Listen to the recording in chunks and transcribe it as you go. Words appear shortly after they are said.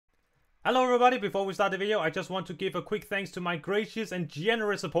Hello everybody, before we start the video, I just want to give a quick thanks to my gracious and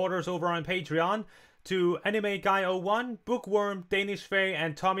generous supporters over on Patreon, to Anime Guy 01, Bookworm, Danish Faye,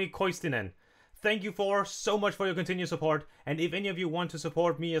 and Tommy Koistinen. Thank you so much for your continued support, and if any of you want to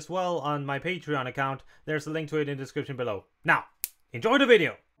support me as well on my Patreon account, there's a link to it in the description below. Now, enjoy the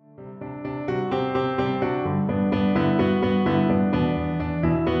video!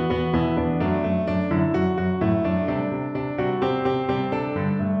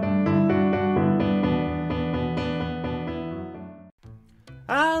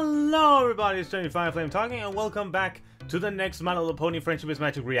 Hello everybody, it's JohnnyFerno talking, and welcome back to the next My Little Pony Friendship is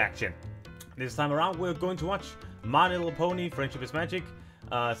Magic reaction. This time around we're going to watch My Little Pony Friendship is Magic,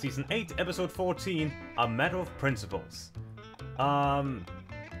 Season 8, Episode 14, A Matter of Principles. I'm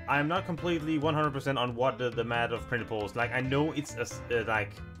not completely 100% on what the Matter of Principles, like, I know it's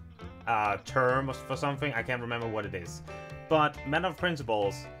a term for something, I can't remember what it is. But Matter of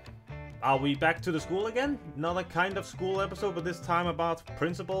Principles, are we back to the school again? Another kind of school episode, but this time about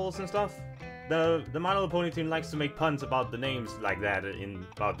principles and stuff? The My Little Pony team likes to make puns about the names like that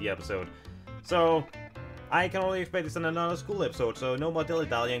about the episode. So, I can only expect this in another school episode, so no more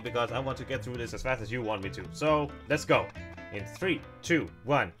dilly-dallying because I want to get through this as fast as you want me to. So, let's go. In 3, 2,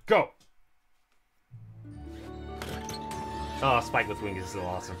 1, go! Oh, Spike with wings is so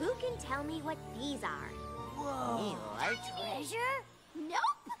awesome. Who can tell me what these are? Whoa. Treasure? Nope!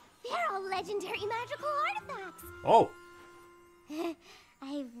 They're all legendary magical artifacts! Oh!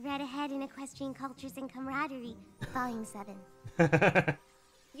 I've read ahead in Equestrian Cultures and Camaraderie, Volume 7.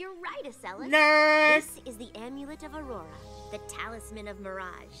 You're right, Acela. Nerd! This is the Amulet of Aurora, the Talisman of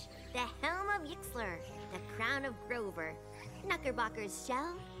Mirage, the Helm of Yixlor, the Crown of Grover, Knuckerbocker's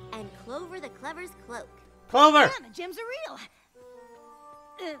Shell, and Clover the Clever's Cloak. Clover! Yeah, the gems are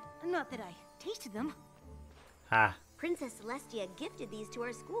real. Not that I tasted them. Ha. Princess Celestia gifted these to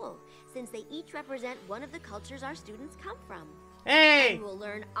our school, since they each represent one of the cultures our students come from. Hey! And we'll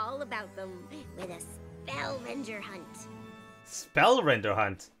learn all about them with a spell render hunt. Spell render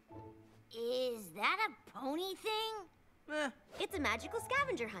hunt. Is that a pony thing? It's a magical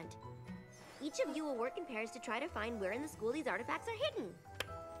scavenger hunt. Each of you will work in pairs to try to find where in the school these artifacts are hidden.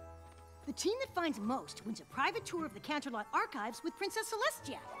 The team that finds most wins a private tour of the Canterlot Archives with Princess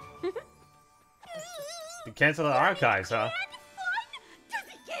Celestia. The Canterlot Archives, huh? Does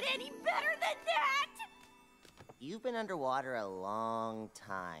it get any better than that? You've been underwater a long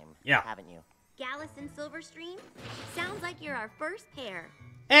time, Yeah. haven't you? Gallus and Silverstream? Sounds like you're our first pair.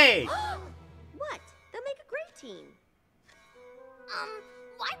 Hey! What? They'll make a great team.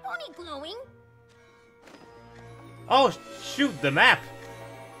 Why pony glowing? Oh, shoot, the map!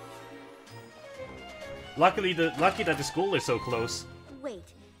 Lucky that the school is so close.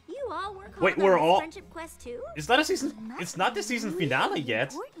 Wait, you all work hard Wait, on we're this all- friendship quest too? Is that a season? It's not the season finale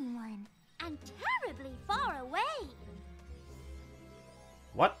yet. Important one, and terribly far away.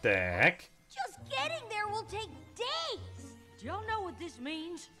 What the heck? Just getting there will take days. Do y'all know what this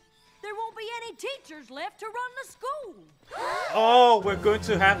means? There won't be any teachers left to run the school. Oh, we're going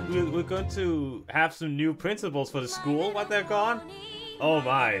to have some new principals for the school while they're gone. Oh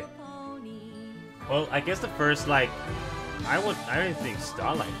my. Well, I guess the first, like, I didn't think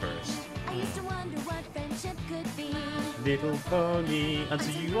Starlight first. I used to wonder what friendship could be. Little pony,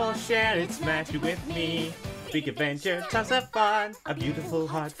 until you all share its magic with me. Big adventure, tons of fun. A beautiful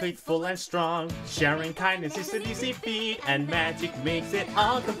heart, faithful and strong. Sharing kindness is an easy feat, and magic makes it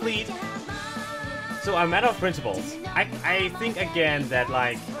all complete. So, a matter of principles. I think again that,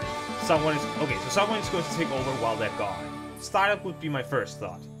 like, someone is going to take over while they're gone. Startup would be my first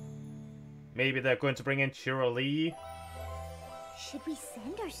thought. Maybe they're going to bring in Shirley. Should we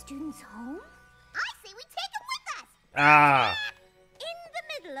send our students home? I say we take them with us. Ah. In the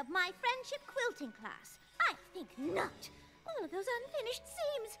middle of my friendship quilting class. I think not. All of those unfinished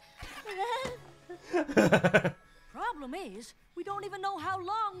seams. Problem is, we don't even know how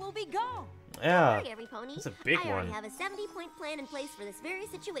long we'll be gone. Yeah. Sorry, every pony. That's a big I already one. have a 70-point plan in place for this very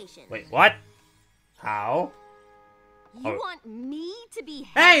situation. Wait, what? How? You Oh. want me to be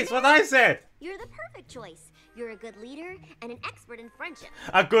Hey, it's what I said! You're the perfect choice. You're a good leader and an expert in friendship.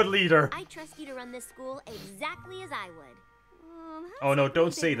 A good leader. I trust you to run this school exactly as I would. Oh no,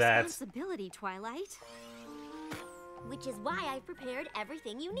 don't say that. Responsibility, Twilight. Which is why I've prepared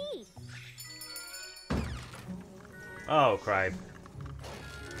everything you need. Oh, cripe.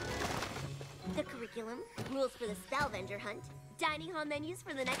 The curriculum, rules for the spellvender hunt, dining hall menus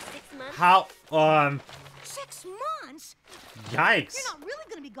for the next 6 months. How, 6 months? yikes. You're not really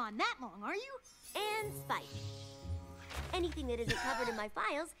gonna be gone that long, are you? And Spike. Anything that isn't covered in my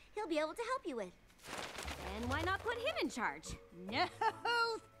files, he'll be able to help you with. And why not put him in charge? No,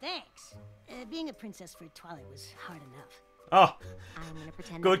 thanks. being a princess for Twilight was hard enough. Oh, I'm gonna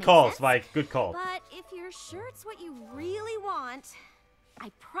pretend good that call, makes sense. Spike. Good call. But if you're sure it's what you really want, I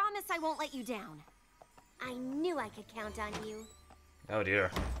promise I won't let you down. I knew I could count on you. Oh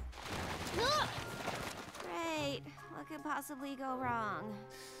dear. Great. What could possibly go wrong?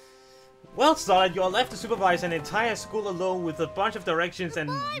 Well, Starlight, you are left to supervise an entire school alone with a bunch of directions and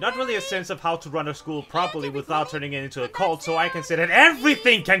not really a sense of how to run a school properly without turning it into a cult, so I can say that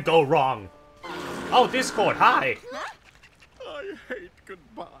everything can go wrong! Oh, Discord, hi! I hate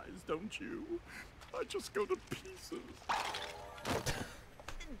goodbyes, don't you? I just go to pieces.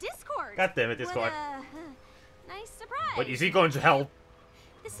 Discord! God damn it, Discord. What a nice surprise. But is he going to help?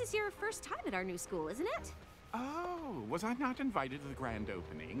 This is your first time at our new school, isn't it? Oh, was I not invited to the grand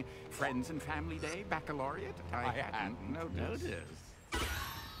opening? Friends and Family Day, baccalaureate? I hadn't noticed.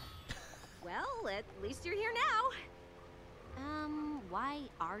 Well, at least you're here now. Why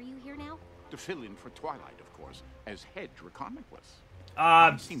are you here now? To fill in for Twilight, of course, as head draconicless.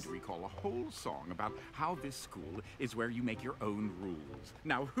 I seem to recall a whole song about how this school is where you make your own rules.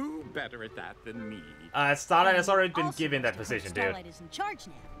 Now, who better at that than me? Starlight has already been Also, given that Mr. position, dude. Starlight is in charge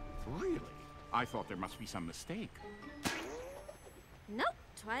now. Really? I thought there must be some mistake. Nope.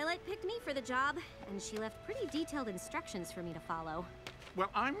 Twilight picked me for the job, and she left pretty detailed instructions for me to follow. Well,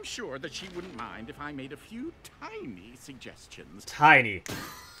 I'm sure that she wouldn't mind if I made a few tiny suggestions. Tiny.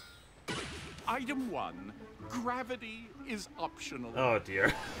 Item 1, gravity is optional. Oh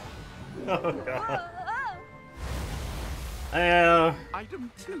dear. Oh god.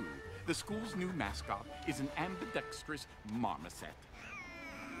 Item 2, the school's new mascot is an ambidextrous marmoset.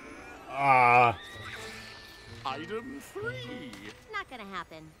 Item 3. Not gonna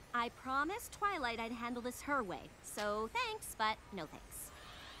happen. I promised Twilight I'd handle this her way. So thanks, but no thanks.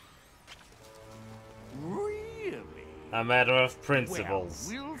 Really? A matter of principles.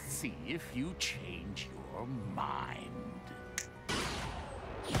 Well, we'll see if you change your mind.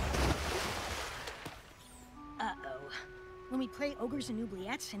 Uh-oh. When we play Ogres and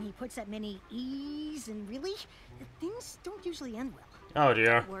Oubliettes and he puts that many E's and really, things don't usually end well. Oh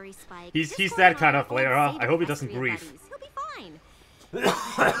dear. Don't worry, Spike. He's Discord that and kind I of player, huh? saved I hope he us doesn't 3 grief. buddies. He'll be fine.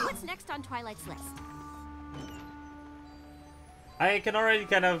 What's next on Twilight's list? I can already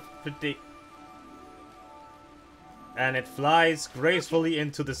kind of predict. And it flies gracefully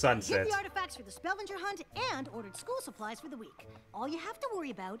into the We hid sunset. the artifacts for the Spellinger hunt and ordered school supplies for the week. All you have to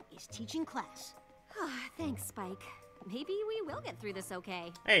worry about is teaching class. Thanks, Spike. Maybe we will get through this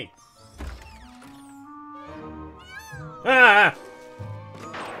okay. Hey. Ah!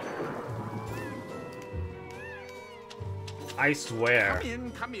 I swear.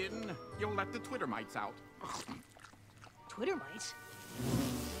 Come in. You'll let the Twitter mites out. Twitter mites?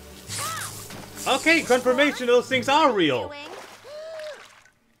 Okay, confirmation those things are real. Doing?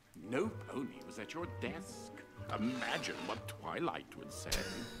 No pony was at your desk. Imagine what Twilight would say.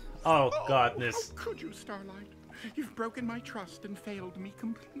 Oh, godness. How could you, Starlight? You've broken my trust and failed me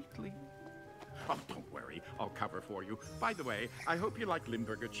completely. Oh, don't worry. I'll cover for you. By the way, I hope you like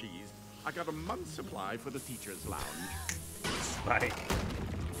Limburger cheese. I got a month's supply for the teacher's lounge. Spike.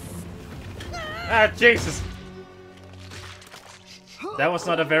 Ah, Jesus. That was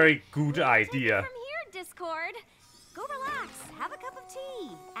not a very good idea. From here, Discord. Go relax. Have a cup of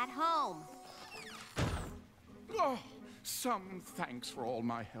tea. At home. Oh, some thanks for all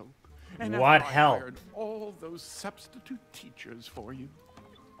my help. And What after I help? hired all those substitute teachers for you.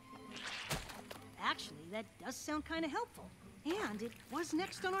 Actually, that does sound kind of helpful. And it was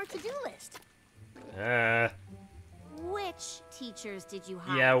next on our to-do list. Which teachers did you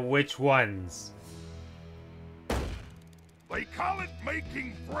hire? Yeah, which ones? They call it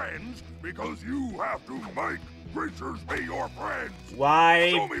making friends because you have to make creatures be your friends. Show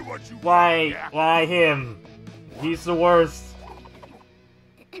Why? me what you Why? got, yeah. Why him? He's the worst.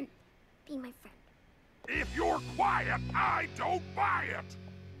 Be my friend. If you're quiet, I don't buy it.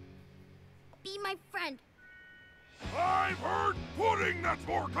 Be my friend. I've heard pudding that's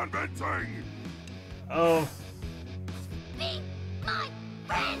more convincing. Oh. Be my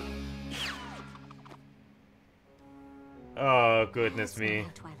friend. Oh, goodness That's me. not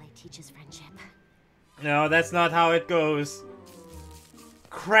how Twilight teaches friendship. No, that's not how it goes.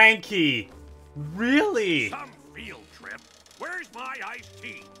 Cranky. Really? Some field trip. Where's my iced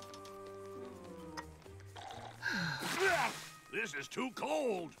tea? This is too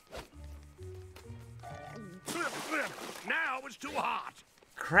cold. Now it's too hot.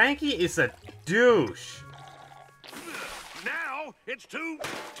 Cranky is a douche. Now it's too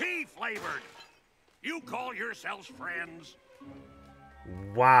tea flavored. You call yourselves friends?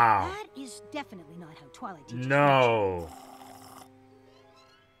 Wow. That is definitely not how Twilight teaches. No.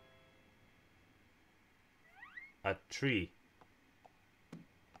 A tree.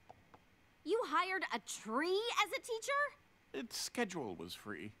 You hired a tree as a teacher? Its schedule was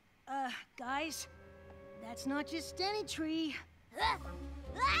free. Guys, that's not just any tree.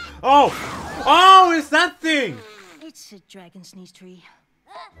 Oh! Oh, it's that thing! It's a dragon sneeze tree.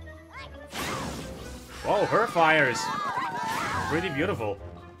 Oh, her fire is pretty beautiful.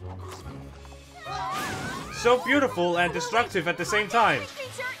 So beautiful and destructive at the same time.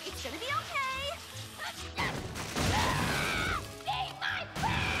 Teacher, it's gonna be okay.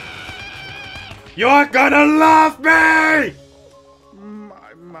 You're gonna love me!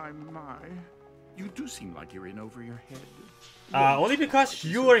 My. You do seem like you're in over your head. Only because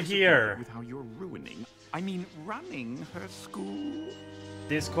you are here. With how you're running her school.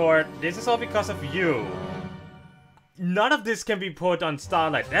 Discord, this is all because of you. None of this can be put on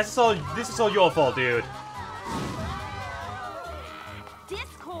Starlight. This is all your fault, dude.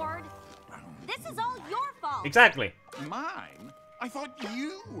 Discord, this is all your fault. Exactly. Mine? I thought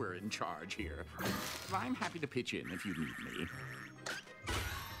you were in charge here. I'm happy to pitch in if you need me.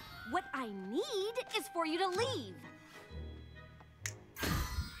 What I need is for you to leave.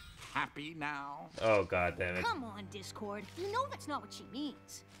 Happy now? Oh, god damn it. Come on, Discord. You know that's not what she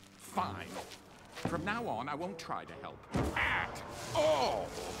means. Fine. From now on, I won't try to help at all.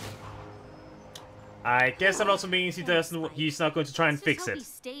 I guess that also means he's not going to try and Let's fix just hope it. he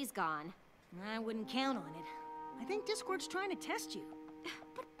stays gone. I wouldn't count on it. I think Discord's trying to test you.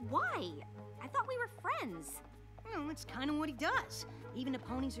 But why? I thought we were friends. Well, that's kind of what he does. Even the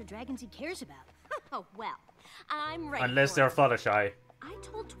ponies or dragons he cares about. Oh, well, I'm ready. Unless for they're it. Fluttershy. I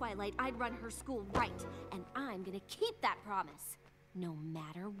told Twilight I'd run her school right, and I'm gonna keep that promise, no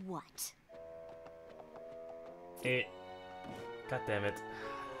matter what. God damn it.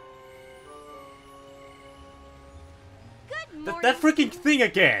 Good morning. That freaking thing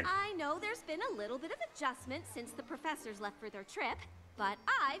again! I know there's been a little bit of adjustment since the professors left for their trip, but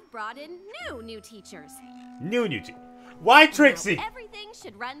I've brought in new teachers. New team. Why Trixie? Now everything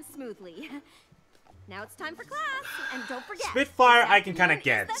should run smoothly. Now it's time for class, and don't forget. Spitfire this I can kinda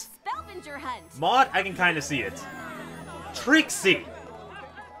afternoon get. is the Spellbinger hunt. Maud, I can kinda see it. Trixie!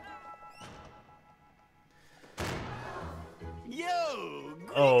 Yo!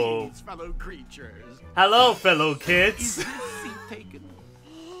 Oh. Greetings, fellow creatures. Hello, fellow Is kids! this seat taken?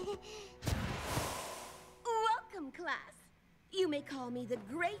 Welcome, class. You may call me the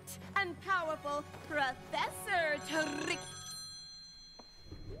great and powerful Professor Trick.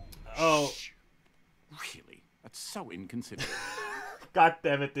 Oh, Shh. Really? That's so inconsiderate. god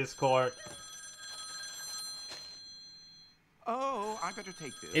damn it, Discord. Oh, I better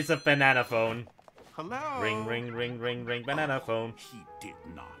take this. It's a banana phone. Hello? Ring, ring, ring, ring, ring, banana phone. He did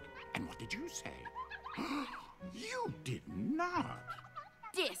not. And what did you say? You did not.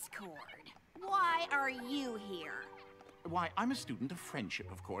 Discord. Why are you here? Why, I'm a student of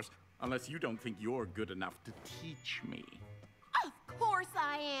friendship, of course. Unless you don't think you're good enough to teach me. Of course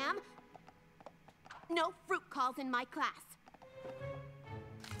I am. No fruit calls in my class.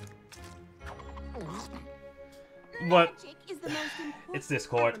 What? Magic is the most important It's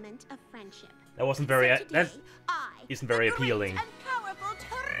Discord. element of friendship. That wasn't very. So today, That I, isn't very the great appealing. and powerful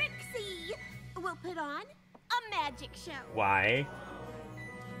Trixie, will put on a magic show. Why?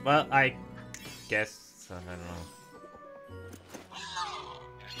 Well, I guess I don't know.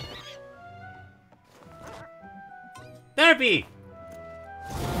 There be.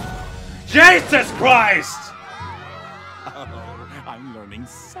 Jesus Christ! Oh, I'm learning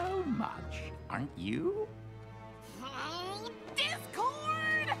so much. Aren't you?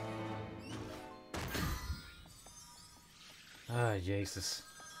 Discord! Ah, Jesus.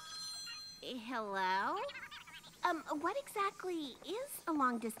 Hello? What exactly is a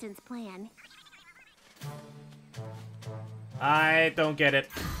long-distance plan? I don't get it.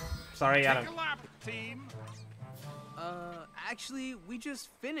 Sorry, I Take don't. a lap, team. Actually, we just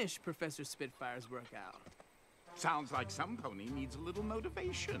finished Professor Spitfire's workout. Sounds like some pony needs a little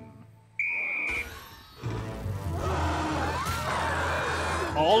motivation.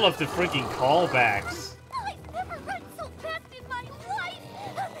 All of the freaking callbacks. I've never run so fast in my life!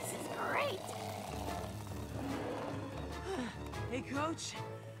 This is great! Hey, Coach,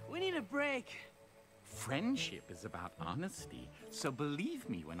 we need a break. Friendship is about honesty, so believe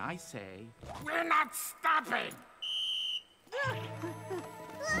me when I say, we're not stopping!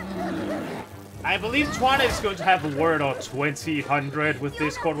 I believe Twilight is going to have a word or 2000 with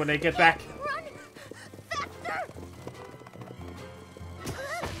Discord when they get back. Run faster!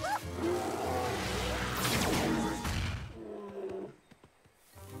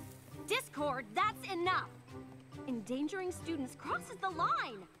 Discord, that's enough. Endangering students crosses the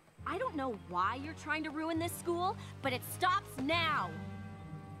line. I don't know why you're trying to ruin this school, but it stops now.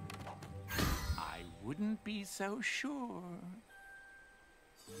 I wouldn't be so sure.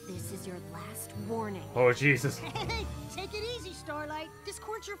 This is your last warning. Oh, Jesus. Hey, take it easy, Starlight.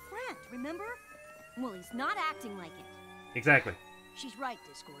 Discord's your friend, remember? Well, he's not acting like it. Exactly. She's right,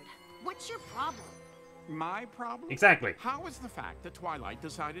 Discord. What's your problem? My problem? Exactly. How is the fact that Twilight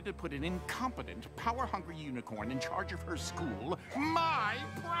decided to put an incompetent, power-hungry unicorn in charge of her school my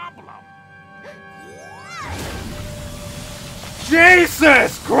problem?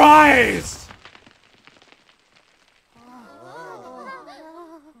 Jesus Christ!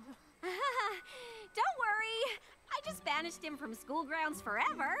 Don't worry. I just banished him from school grounds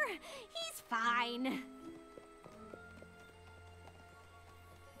forever. He's fine.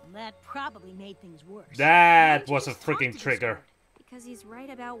 That probably made things worse. That Why was don't a you just talk freaking to trigger. Discord? Because he's right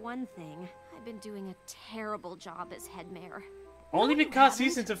about one thing. I've been doing a terrible job as head mayor. Only No, you because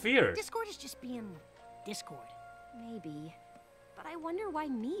he's haven't. interfered. Discord is just being Discord. Maybe. But I wonder why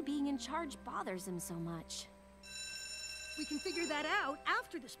me being in charge bothers him so much. We can figure that out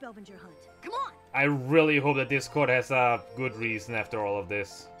after the Spellbinger hunt. Come on! I really hope that Discord has a good reason after all of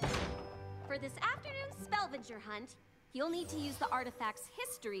this. For this afternoon's Spellbinger hunt, you'll need to use the artifact's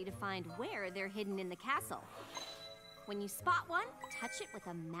history to find where they're hidden in the castle. When you spot one, touch it with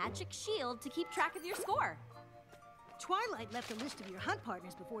a magic shield to keep track of your score. Twilight left a list of your hunt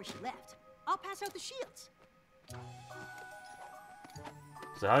partners before she left. I'll pass out the shields.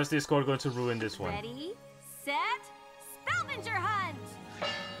 So how is Discord going to ruin this one? Ready, set, Spellbinger hunt!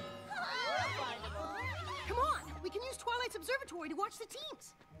 Come on! We can use Twilight's observatory to watch the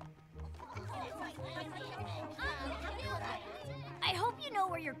teams. I hope you know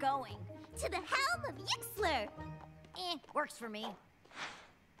where you're going. To the helm of Yixler. Works for me.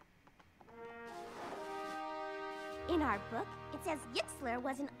 In our book, it says Yixler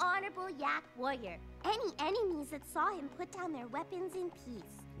was an honorable Yak warrior. Any enemies that saw him put down their weapons in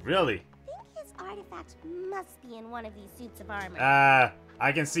peace. Really? I think his artifact must be in one of these suits of armor.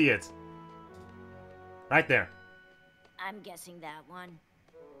 I can see it. Right there. I'm guessing that one.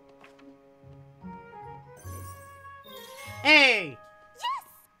 Hey! Yes!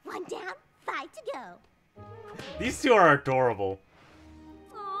 One down, 5 to go. These two are adorable.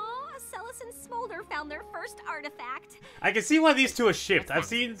 Aw, Celis and Smolder found their first artifact. I can see why these two are shipped. I've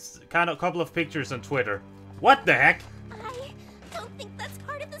seen kind of a couple of pictures on Twitter. What the heck? I don't think that's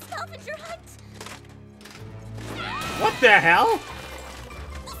part of the Spellbinger hunt. What the hell?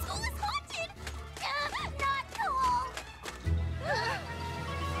 The school is haunted! Not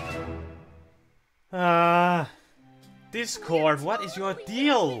cool! Discord, what is your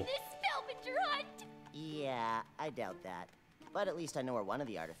deal? Spellbinger hunt! Yeah, I doubt that. But at least I know where one of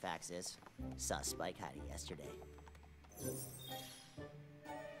the artifacts is. Saw Spike hiding yesterday.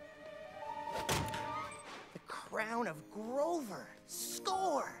 The crown of Grover!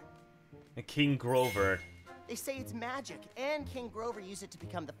 Score! King Grover. They say it's magic, and King Grover used it to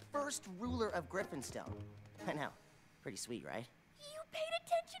become the first ruler of Griffinstone. I know. Pretty sweet, right? You paid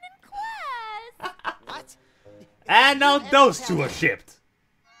attention in class! What? And now those two are shipped.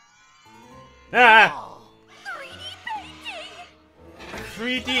 Ah! 3D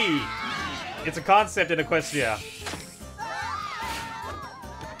painting! 3D. It's a concept in Equestria.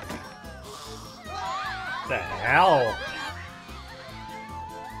 The hell?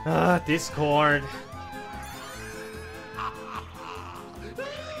 Discord.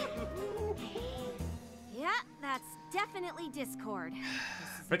 Yeah, that's definitely Discord.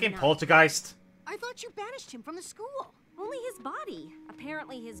 Freaking poltergeist. I thought you banished him from the school. Only his body.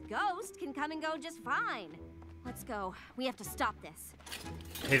 Apparently his ghost can come and go just fine. Let's go. We have to stop this.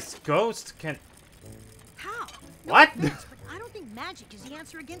 His ghost can... How? What? But I don't think magic is the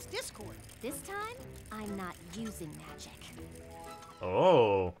answer against Discord. This time, I'm not using magic.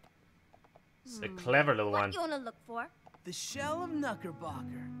 Oh. It's a clever little one. What you wanna look for? The shell of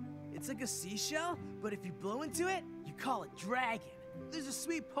Knuckerbocker. It's like a seashell, but if you blow into it, you call it dragon. There's a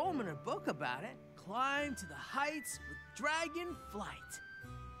sweet poem in her book about it. Climb to the heights with dragon flight.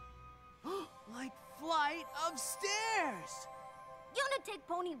 Like flight of stairs. You wanna take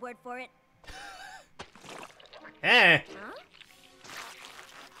Pony word for it? Eh.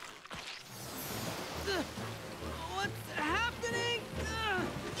 What's happening?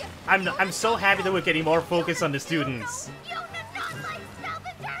 I'm so happy that we're getting more focus on the students. You do not like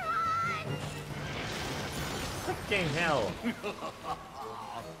Spellbinger hunt! Fucking hell.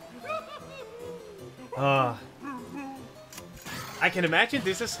 I can imagine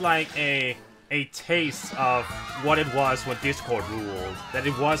this is like a taste of what it was when Discord ruled. That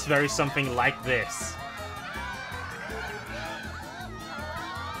it was very something like this.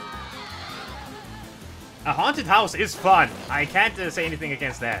 A haunted house is fun. I can't say anything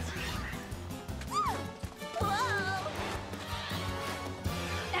against that. Whoa!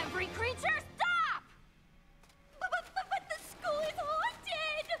 Every creature, stop! But the school is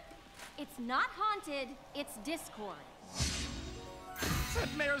haunted! It's not haunted, it's Discord. Said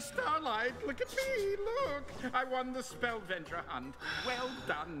Mayor Starlight, look at me, look! I won the Spellventure hunt. Well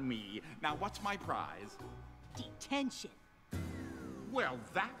done, me. Now, what's my prize? Detention. Well,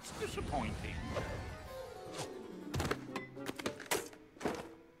 that's disappointing.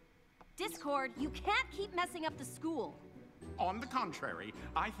 Discord, you can't keep messing up the school. On the contrary,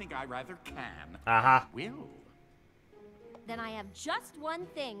 I think I rather can. Uh-huh. Will. Then I have just one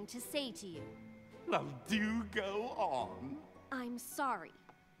thing to say to you. Well, do go on. I'm sorry.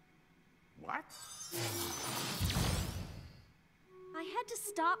 What? I had to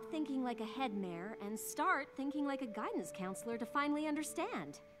stop thinking like a head mayor and start thinking like a guidance counselor to finally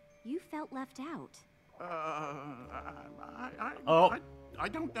understand. You felt left out. I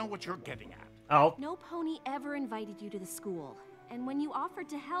don't know what you're getting at. Oh. No pony ever invited you to the school, and when you offered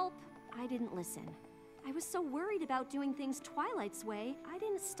to help, I didn't listen. I was so worried about doing things Twilight's way, I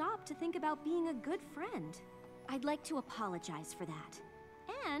didn't stop to think about being a good friend. I'd like to apologize for that,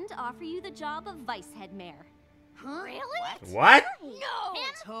 and offer you the job of vice head mayor. Huh? Really? What? No!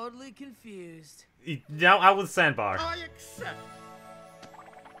 Totally confused. No, I would sandbar. I accept.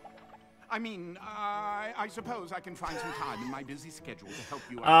 I mean, I suppose I can find some time in my busy schedule to help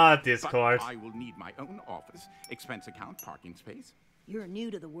you out. Ah, Discord. But I will need my own office, expense account, parking space. You're new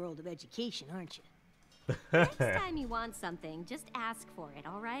to the world of education, aren't you? Next time you want something, just ask for it,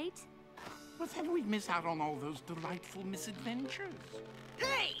 all right? But then we'd miss out on all those delightful misadventures.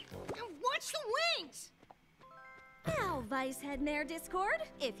 Hey! Watch the wings! Now, Vice Head Mayor Discord,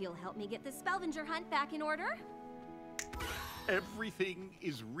 if you'll help me get the Spellvenger hunt back in order. Everything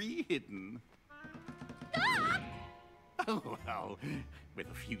is re-hidden. Oh, well, with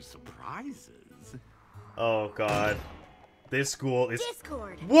a few surprises. Oh, God. This school is...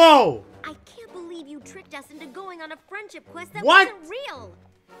 Discord! Whoa! I can't believe you tricked us into going on a friendship quest that What? wasn't real!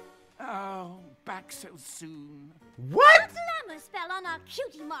 Oh, back so soon. What? Glamour spell on our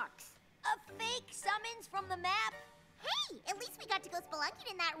cutie marks. A fake summons from the map? Hey, at least we got to go spelunking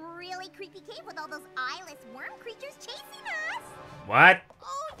in that really creepy cave with all those eyeless worm creatures chasing us. What?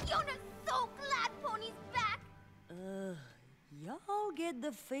 Oh, Jonah's so glad Pony's back! Y'all get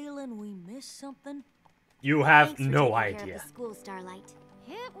the feeling we missed something? You have Thanks for no taking care idea. of the school, Starlight.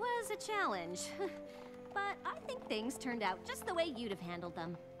 It was a challenge, but I think things turned out just the way you'd have handled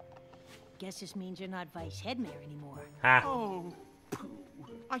them. Guess this means you're not vice head mayor anymore. Ha. Oh, pooh.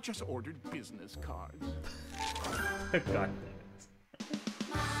 I just ordered business cards. God damn it.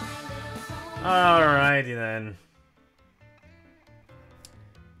 Alrighty then.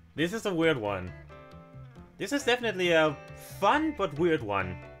 This is a weird one. This is definitely a fun but weird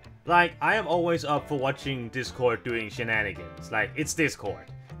one. Like, I am always up for watching Discord doing shenanigans. Like, it's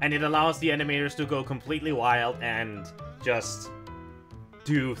Discord. And it allows the animators to go completely wild and just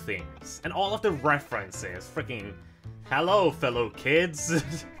do things. And all of the references. Freaking, hello, fellow kids.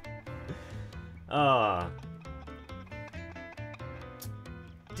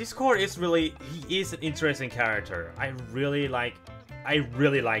 Discord is really, he is an interesting character. I really like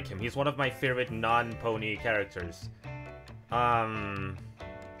him. He's one of my favorite non-pony characters.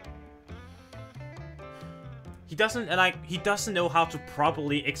 He doesn't know how to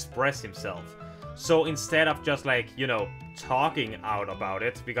properly express himself. So instead of just like, you know, talking out about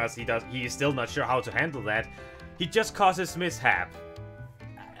it, because he's still not sure how to handle that, he just causes mishap.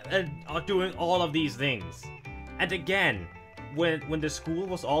 And doing all of these things. And again, when the school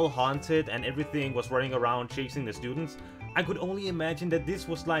was all haunted and everything was running around chasing the students, I could only imagine that this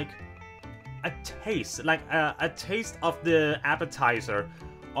was like a taste, like a taste of the appetizer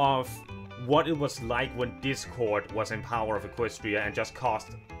of what it was like when Discord was in power of Equestria and just caused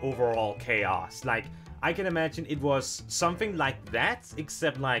overall chaos. Like, I can imagine it was something like that,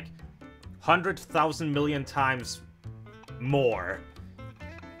 except like 100,000 million times more.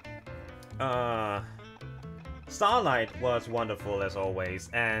 Starlight was wonderful as always,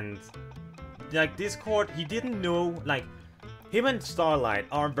 and like Discord, he didn't know, like, him and Starlight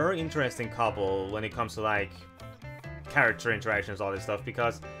are a very interesting couple when it comes to like character interactions, all this stuff,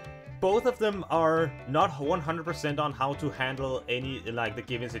 because both of them are not 100% on how to handle any, like, the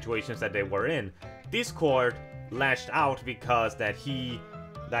given situations that they were in. Discord lashed out because that he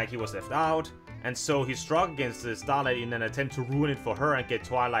was left out, and so he struck against Starlight in an attempt to ruin it for her and get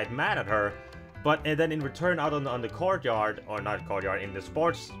Twilight mad at her. And then in return, out on the courtyard, or not courtyard, in the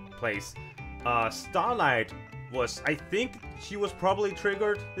sports place, Starlight was, I think she was probably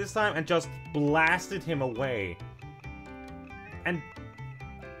triggered this time and just blasted him away. And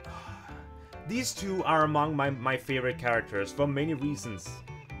these two are among my favorite characters for many reasons.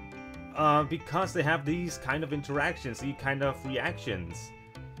 Because they have these kind of interactions, these kind of reactions.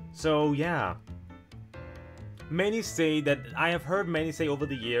 So yeah. Many say that, I have heard many say over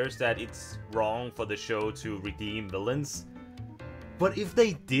the years that it's wrong for the show to redeem villains. But if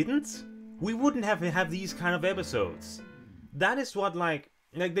they didn't, we wouldn't have these kind of episodes. That is what, like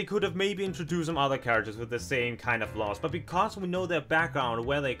they could have maybe introduced some other characters with the same kind of flaws, but because we know their background,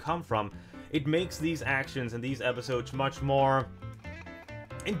 where they come from, it makes these actions and these episodes much more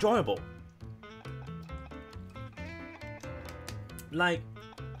enjoyable. Like,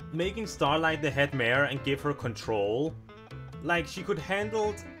 making Starlight the head mayor and give her control. Like, she could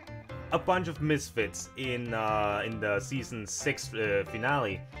handle a bunch of misfits in the season 6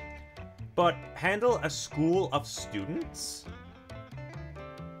 finale. But handle a school of students?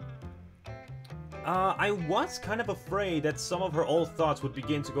 I was kind of afraid that some of her old thoughts would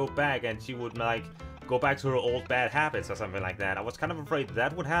begin to go back and she would, like, go back to her old bad habits or something like that. I was kind of afraid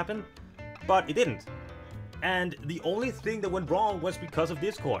that would happen, but it didn't. And the only thing that went wrong was because of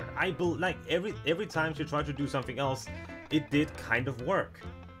Discord. Like, every time she tried to do something else, it did kind of work.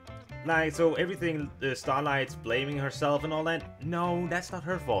 Like, so everything, Starlight's blaming herself and all that, no, that's not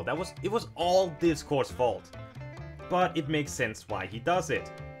her fault. It was all Discord's fault. But it makes sense why he does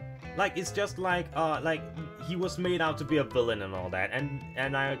it. Like, it's just like he was made out to be a villain and all that,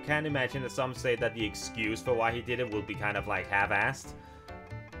 and I can imagine that some say that the excuse for why he did it will be kind of like half-assed.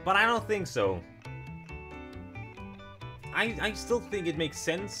 But I don't think so. I still think it makes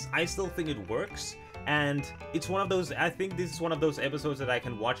sense, I still think it works, and it's one of those, I think this is one of those episodes that I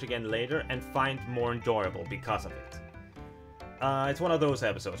can watch again later and find more enjoyable because of it. It's one of those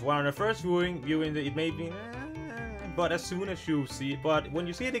episodes where on the first viewing it may be, but as soon as you see it, but when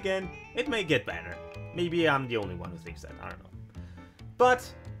you see it again, it may get better. Maybe I'm the only one who thinks that, I don't know.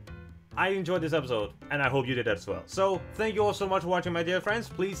 But I enjoyed this episode, and I hope you did as well. So, thank you all so much for watching, my dear friends.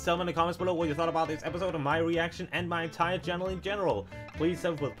 Please tell me in the comments below what you thought about this episode and my reaction and my entire channel in general. Please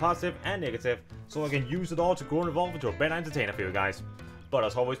tell me both positive and negative, so I can use it all to grow and evolve into a better entertainer for you guys. But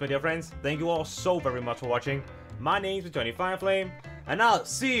as always, my dear friends, thank you all so very much for watching. My name's JohnnyFerno, and I'll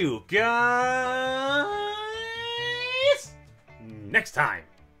see you guys next time.